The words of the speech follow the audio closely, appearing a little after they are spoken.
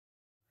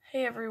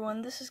Hey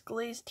everyone, this is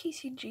Glaze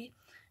TCG,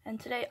 and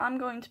today I'm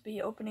going to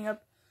be opening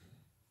up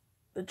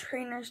the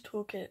Trainer's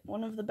Toolkit,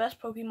 one of the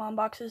best Pokemon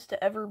boxes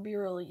to ever be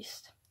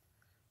released.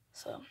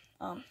 So,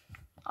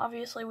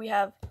 obviously we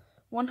have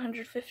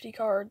 150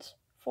 cards,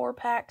 4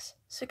 packs,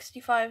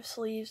 65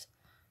 sleeves,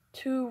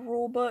 2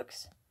 rule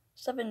books,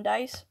 7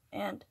 dice,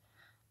 and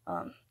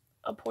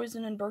a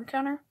poison and burn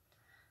counter.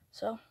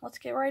 So, let's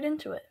get right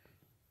into it.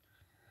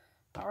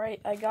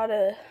 Alright, I got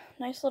a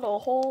nice little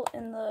hole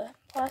in the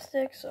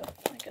plastic, so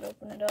I could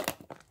open it up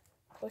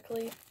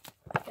quickly,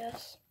 I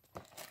guess.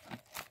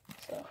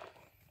 So,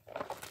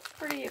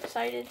 pretty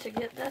excited to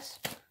get this.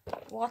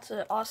 Lots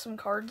of awesome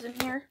cards in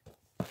here.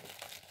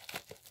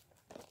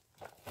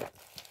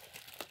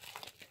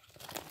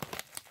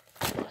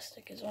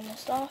 Plastic is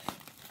almost off.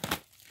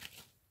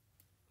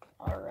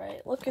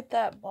 Alright, look at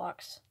that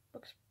box.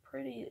 Looks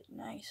pretty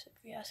nice, if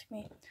you ask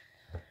me.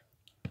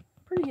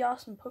 Pretty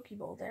awesome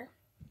Pokeball there.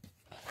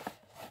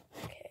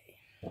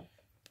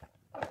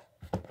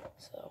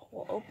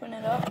 We'll open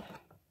it up.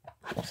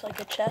 Looks like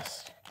a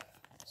chest.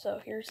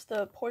 So here's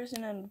the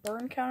poison and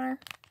burn counter.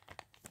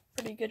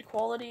 Pretty good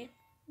quality.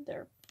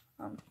 They're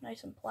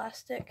nice and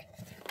plastic.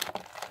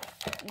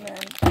 And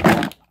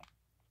then,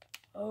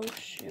 oh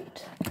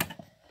shoot.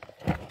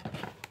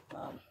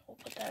 We'll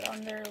put that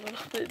on there a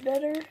little bit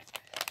better.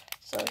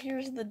 So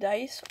here's the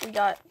dice. We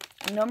got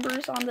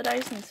numbers on the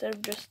dice instead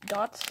of just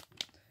dots,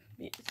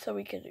 so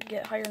we could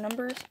get higher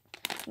numbers.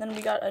 And then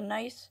we got a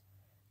nice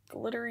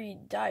glittery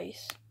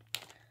dice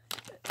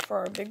for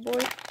our big boy.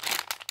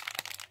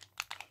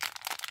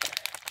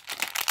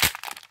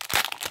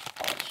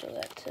 I'll show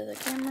that to the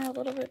camera a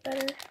little bit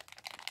better.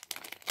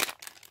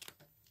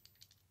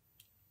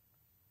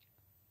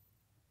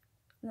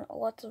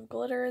 Lots of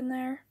glitter in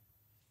there.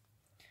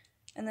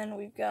 And then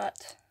we've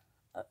got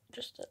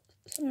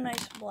some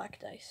nice black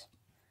dice.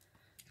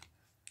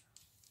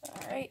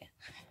 Alright.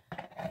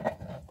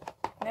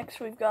 Next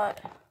we've got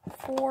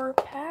 4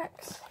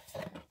 packs.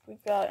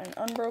 We've got an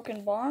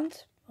Unbroken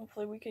Bond.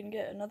 Hopefully we can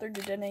get another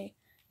Dedenne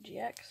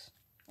GX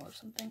or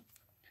something.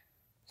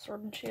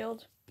 Sword and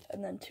Shield.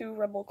 And then 2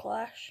 Rebel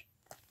Clash.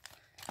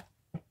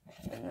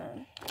 And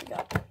then we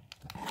got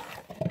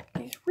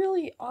these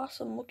really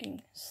awesome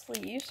looking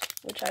sleeves,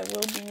 which I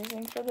will be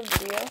using for the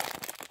video.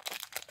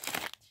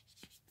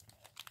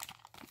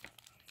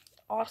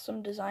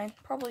 Awesome design.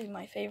 Probably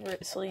my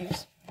favorite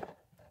sleeves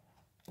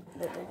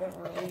that they've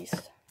ever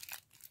released.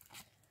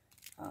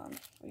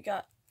 We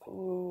got,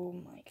 oh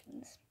my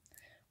goodness.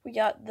 We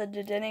got the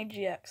Dedenne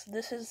GX.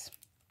 This is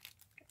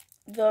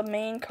the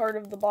main card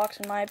of the box,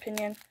 in my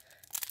opinion.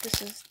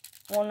 This is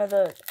one of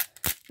the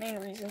main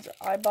reasons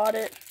I bought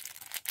it.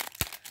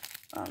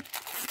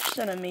 It's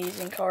an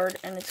amazing card,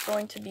 and it's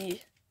going to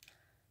be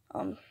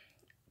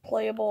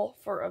playable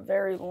for a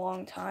very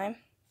long time,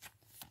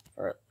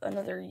 for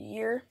another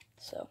year.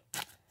 So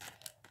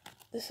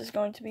this is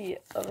going to be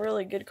a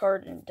really good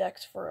card in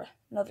decks for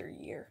another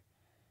year.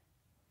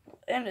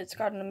 And it's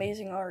got an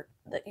amazing art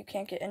that you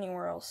can't get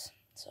anywhere else.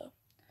 So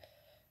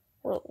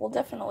we'll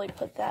definitely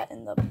put that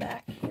in the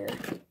back here,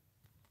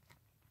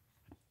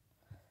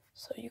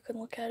 so you can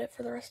look at it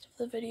for the rest of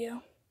the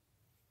video.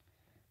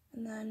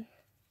 And then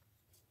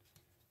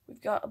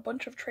we've got a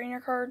bunch of trainer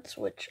cards,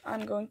 which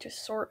I'm going to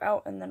sort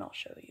out and then I'll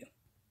show you.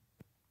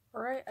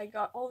 Alright, I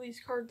got all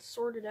these cards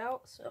sorted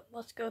out, so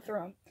let's go through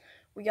them.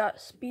 We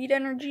got Speed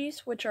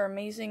Energies, which are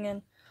amazing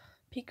in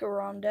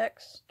Pika-Rom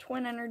decks.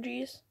 Twin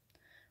Energies,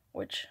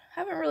 which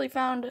haven't really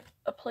found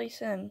a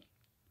place in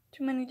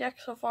too many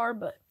decks so far,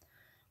 but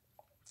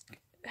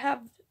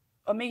have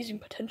amazing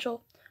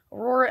potential.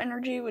 Aurora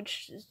Energy,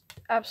 which is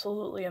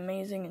absolutely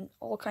amazing in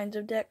all kinds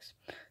of decks.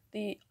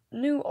 The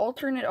new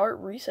alternate art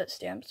reset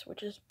stamps,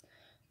 which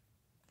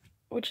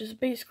is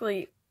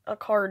basically a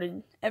card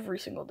in every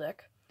single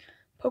deck.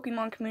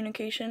 Pokemon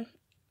Communication,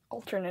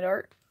 alternate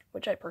art,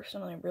 which I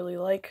personally really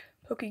like.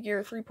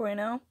 Pokegear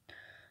 3.0,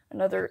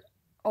 another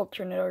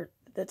alternate art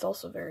that's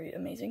also very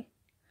amazing.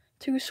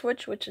 2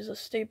 Switch, which is a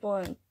staple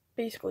in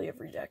basically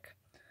every deck.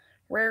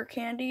 Rare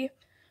Candy,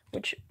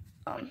 which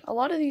a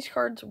lot of these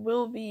cards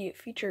will be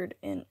featured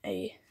in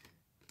a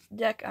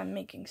deck I'm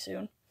making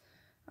soon,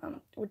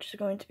 which is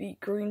going to be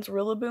Green's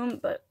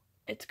Rillaboom, but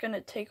it's going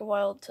to take a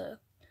while to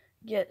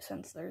get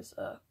since there's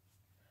a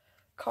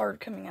card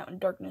coming out in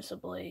Darkness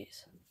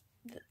Ablaze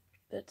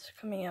that's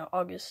coming out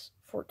August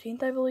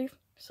 14th, I believe,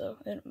 so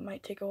it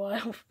might take a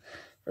while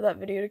for that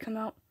video to come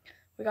out.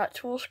 We got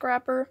Tool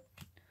Scrapper,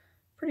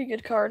 pretty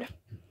good card.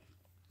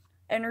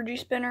 Energy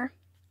Spinner,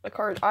 a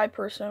card I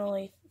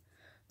personally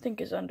think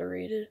is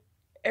underrated.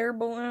 Air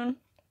Balloon,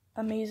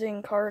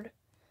 amazing card.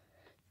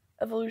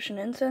 Evolution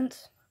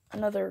Incense,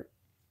 another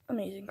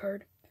amazing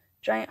card.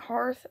 Giant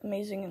Hearth,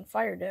 amazing in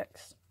fire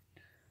decks.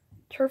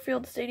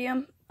 Turffield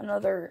Stadium,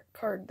 another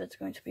card that's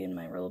going to be in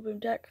my Rillaboom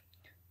deck.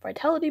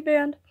 Vitality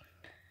Band,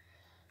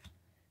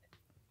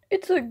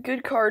 it's a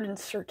good card in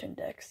certain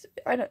decks.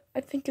 I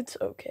think it's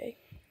okay.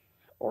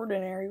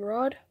 Ordinary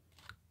Rod,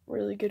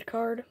 really good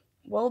card.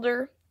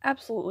 Welder,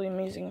 absolutely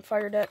amazing in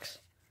fire decks.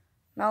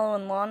 Mallow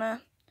and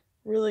Lana,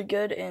 really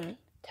good in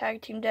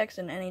tag team decks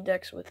and any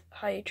decks with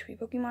high HP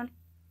Pokemon.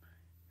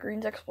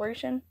 Green's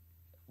Exploration,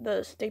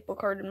 the staple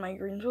card in my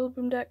Green's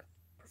Rillaboom deck.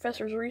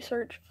 Professor's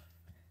Research,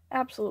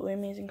 absolutely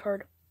amazing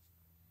card.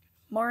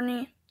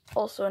 Marnie,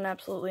 also an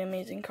absolutely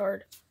amazing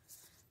card.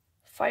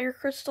 Fire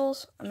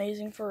Crystals,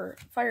 amazing for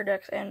fire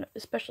decks and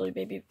especially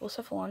Baby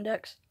Blacephalon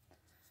decks.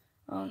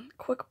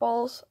 Quick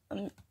Balls,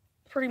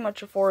 pretty a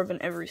 4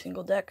 in every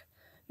single deck.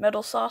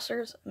 Metal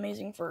Saucers,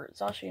 amazing for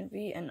Zacian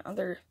V and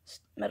other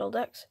metal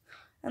decks.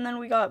 And then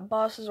we got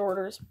Boss's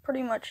Orders,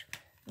 pretty much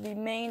the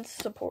main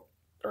support,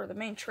 or the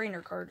main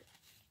trainer card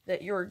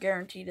that you're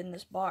guaranteed in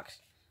this box.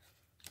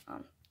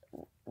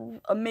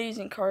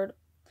 Amazing card,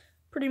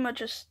 pretty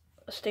much a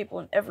staple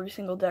in every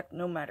single deck,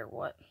 no matter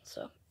what.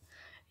 So,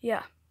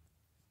 yeah.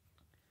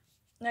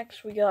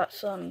 Next, we got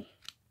some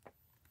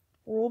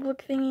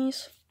rulebook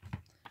thingies.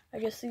 I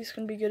guess these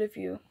can be good if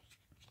you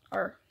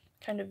are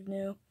kind of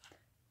new.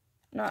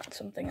 Not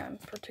something I'm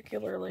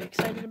particularly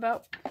excited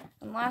about.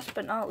 And last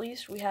but not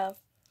least, we have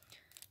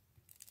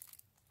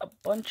a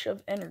bunch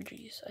of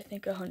energies. I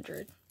think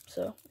 100.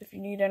 So, if you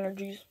need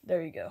energies,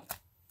 there you go.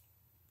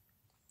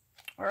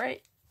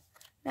 Alright.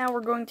 Now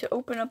we're going to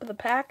open up the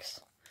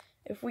packs.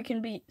 If we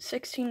can beat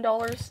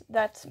 $16,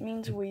 that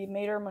means we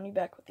made our money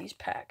back with these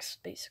packs,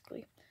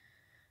 basically.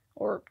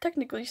 Or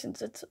technically,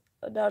 since it's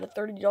about a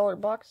 $30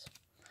 box,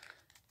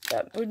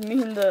 that would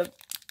mean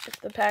if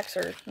the packs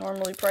are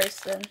normally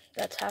priced, then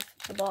that's half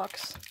the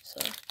box. So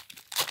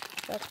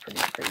that's pretty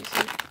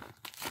crazy.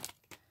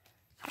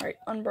 Alright,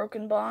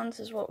 Unbroken Bonds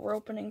is what we're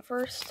opening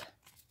first.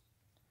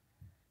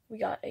 We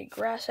got a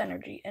Grass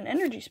Energy, an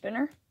Energy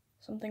Spinner,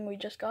 something we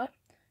just got.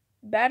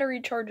 Battery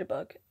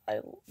Charge-a-Bug,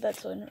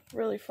 that's a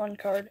really fun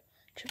card.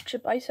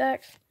 Chip Ice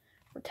Axe,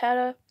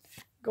 Rattata,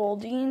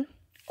 Goldeen,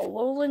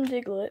 Alolan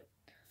Diglett,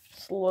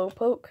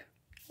 Slowpoke,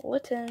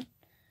 Litten,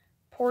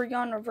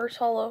 Porygon Reverse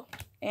Holo,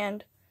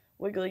 and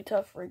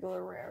Wigglytuff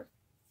Regular Rare.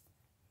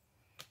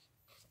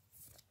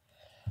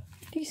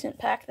 Decent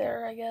pack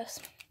there, I guess.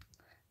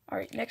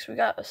 Alright, next we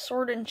got a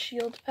Sword and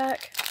Shield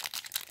pack.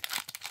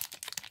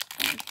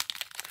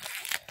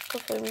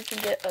 Hopefully we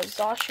can get a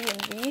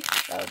Zacian V.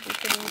 That would be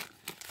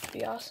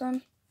pretty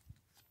awesome.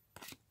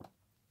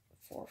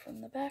 4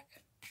 from the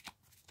back.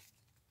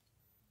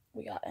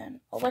 We got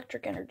an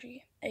Electric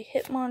Energy, a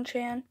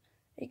Hitmonchan,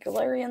 a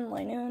Galarian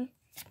Linoone,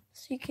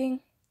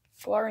 Seaking,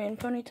 Galarian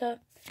Ponyta,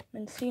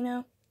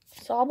 Minccino,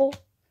 Sobble,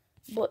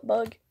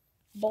 Blipbug,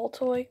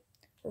 Baltoy,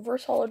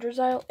 Reverse Holo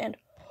Drizzile, and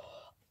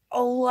a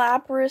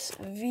Lapras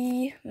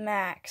V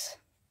Max.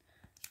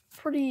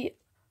 Pretty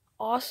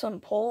awesome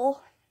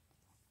pull.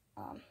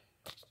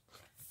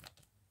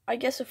 I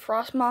guess if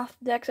Frostmoth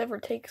decks ever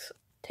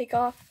take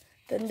off,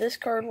 then this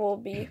card will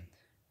be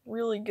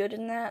really good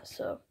in that.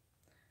 So,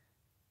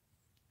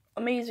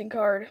 amazing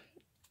card,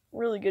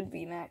 really good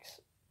VMAX.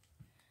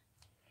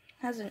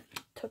 Hasn't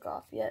took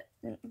off yet,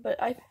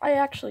 but I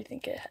actually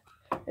think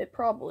it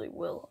probably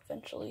will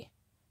eventually.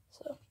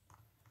 So,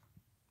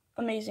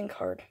 amazing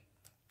card,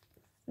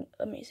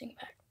 amazing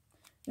pack.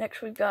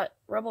 Next we've got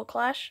Rebel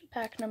Clash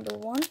pack number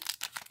 1.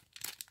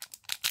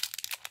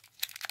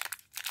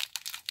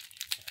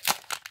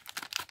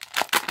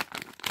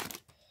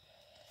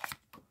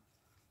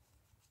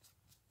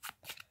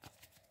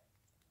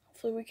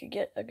 Hopefully we could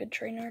get a good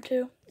trainer or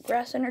two.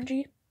 Grass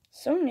Energy,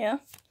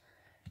 Sonia.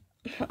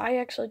 I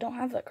actually don't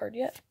have that card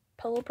yet.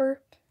 Pelipper,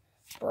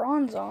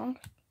 Bronzong,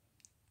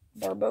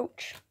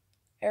 Barboach,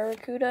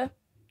 Arrokuda,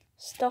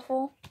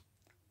 Stuffle,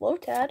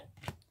 Lotad,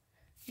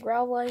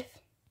 Growlithe,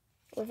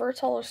 Reverse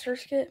Holo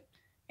Surskit,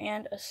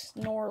 and a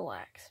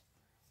Snorlax.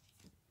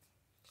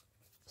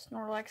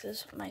 Snorlax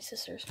is my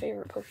sister's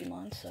favorite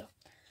Pokemon, so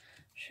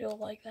she'll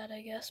like that,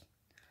 I guess.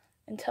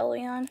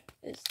 Inteleon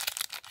is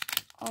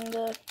on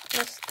the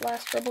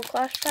last Rebel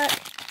Clash pack.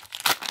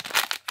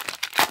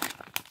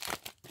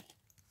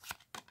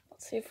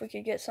 Let's see if we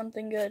could get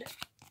something good.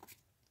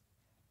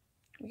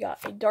 We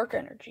got a Dark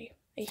Energy,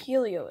 a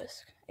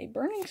Heliolisk, a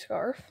Burning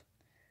Scarf,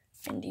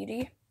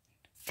 Indeedee,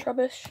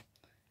 Trubbish,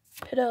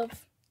 Pidove,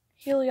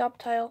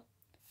 Helioptile,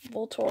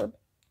 Voltorb,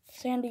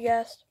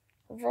 Sandygast,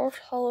 Reverse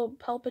Holo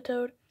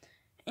Palpitoad,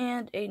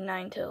 and a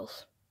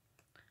Ninetales.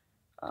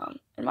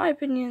 In my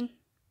opinion,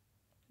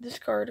 this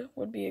card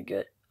would be a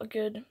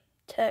good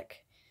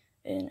tech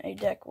in a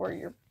deck where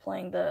you're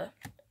playing the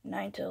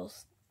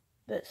Ninetales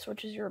that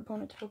switches your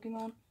opponent's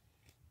Pokemon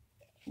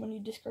when you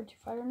discard 2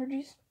 fire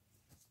energies.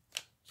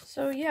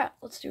 So yeah,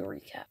 let's do a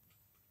recap.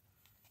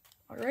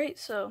 Alright,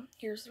 so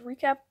here's the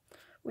recap.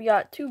 We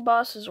got 2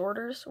 Boss's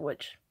Orders,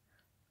 which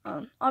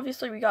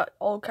obviously we got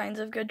all kinds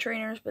of good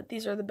trainers, but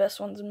these are the best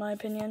ones in my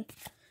opinion.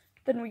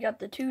 Then we got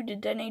the 2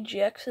 Dedenne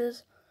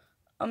GXs,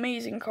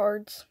 amazing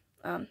cards.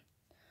 I'm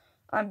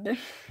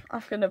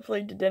gonna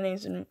play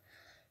Dedennes in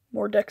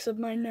more decks of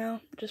mine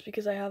now, just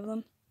because I have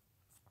them.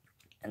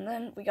 And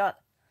then we got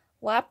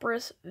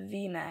Lapras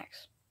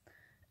VMAX,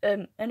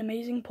 an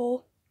amazing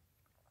pull.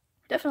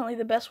 Definitely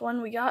the best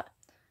one we got.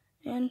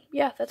 And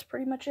yeah, that's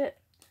pretty much it.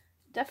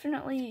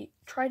 Definitely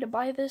try to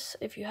buy this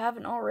if you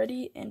haven't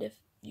already, and if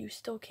you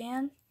still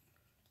can.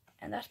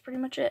 And that's pretty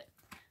much it.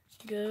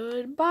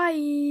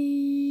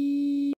 Goodbye.